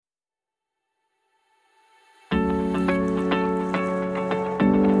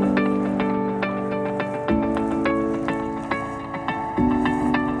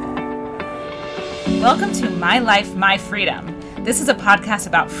Welcome to My Life, My Freedom. This is a podcast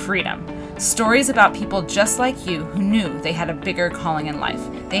about freedom. Stories about people just like you who knew they had a bigger calling in life.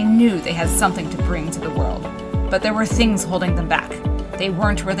 They knew they had something to bring to the world. But there were things holding them back. They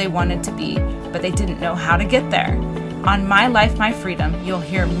weren't where they wanted to be, but they didn't know how to get there. On My Life, My Freedom, you'll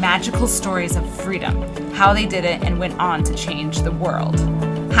hear magical stories of freedom, how they did it and went on to change the world.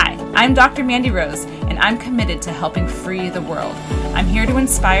 Hi, I'm Dr. Mandi Rose, and I'm committed to helping free the world. I'm here to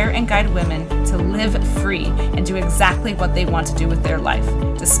inspire and guide women to live free and do exactly what they want to do with their life,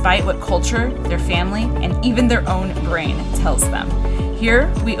 despite what culture, their family, and even their own brain tells them.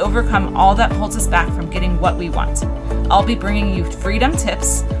 Here, we overcome all that holds us back from getting what we want. I'll be bringing you freedom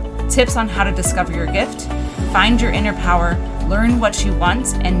tips on how to discover your gift, find your inner power, learn what you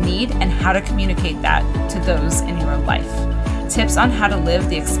want and need, and how to communicate that to those in your life. Tips on how to live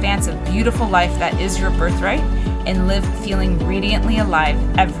the expansive, beautiful life that is your birthright and live feeling radiantly alive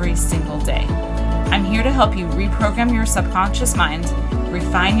every single day. I'm here to help you reprogram your subconscious mind,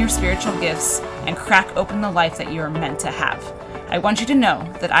 refine your spiritual gifts, and crack open the life that you are meant to have. I want you to know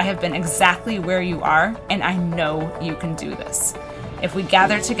that I have been exactly where you are, and I know you can do this. If we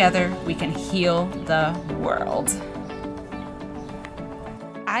gather together, we can heal the world.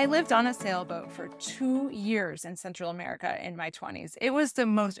 I lived on a sailboat for 2 years in Central America in my 20s. It was the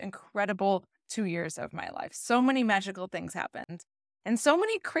most incredible 2 years of my life. So many magical things happened. And so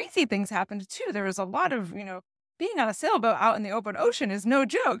many crazy things happened too. There was a lot of, being on a sailboat out in the open ocean is no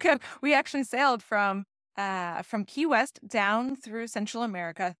joke. We actually sailed from Key West down through Central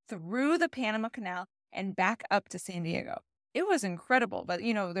America, through the Panama Canal, and back up to San Diego. It was incredible. But,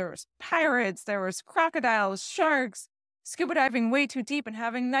 there was pirates, there was crocodiles, sharks, scuba diving way too deep and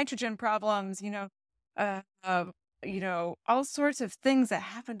having nitrogen problems, all sorts of things that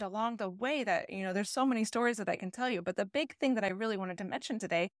happened along the way that, there's so many stories that I can tell you. But the big thing that I really wanted to mention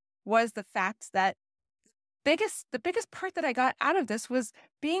today was the fact that the biggest part that I got out of this was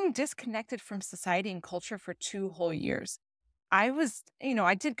being disconnected from society and culture for 2 whole years. I was,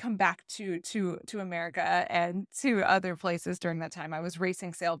 I did come back to America and to other places during that time. I was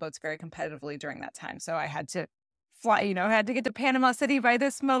racing sailboats very competitively during that time. So I had to fly, had to get to Panama City by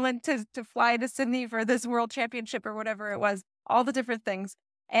this moment to fly to Sydney for this world championship or whatever it was, all the different things.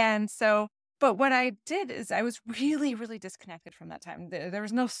 And so, but what I did is I was really, really disconnected from that time. There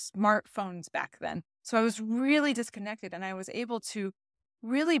was no smartphones back then. So I was really disconnected, and I was able to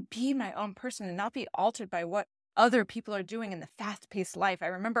really be my own person and not be altered by what other people are doing in the fast-paced life. I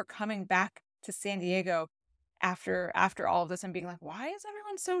remember coming back to San Diego after all of this and being like, why is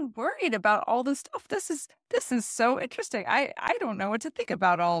everyone so worried about all this stuff? This is so interesting. I don't know what to think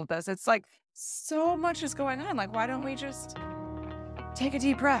about all of this. It's like so much is going on. Like, why don't we just take a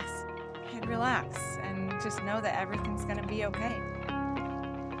deep breath and relax and just know that everything's going to be okay?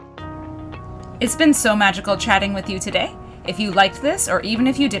 It's been so magical chatting with you today. If you liked this, or even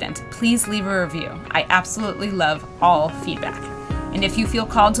if you didn't, please leave a review. I absolutely love all feedback. And if you feel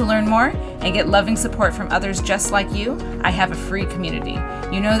called to learn more and get loving support from others just like you, I have a free community.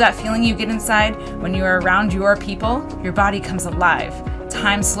 You know that feeling you get inside when you are around your people? Your body comes alive,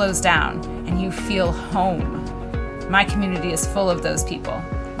 time slows down, and you feel home. My community is full of those people.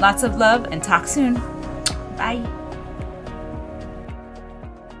 Lots of love, and talk soon. Bye.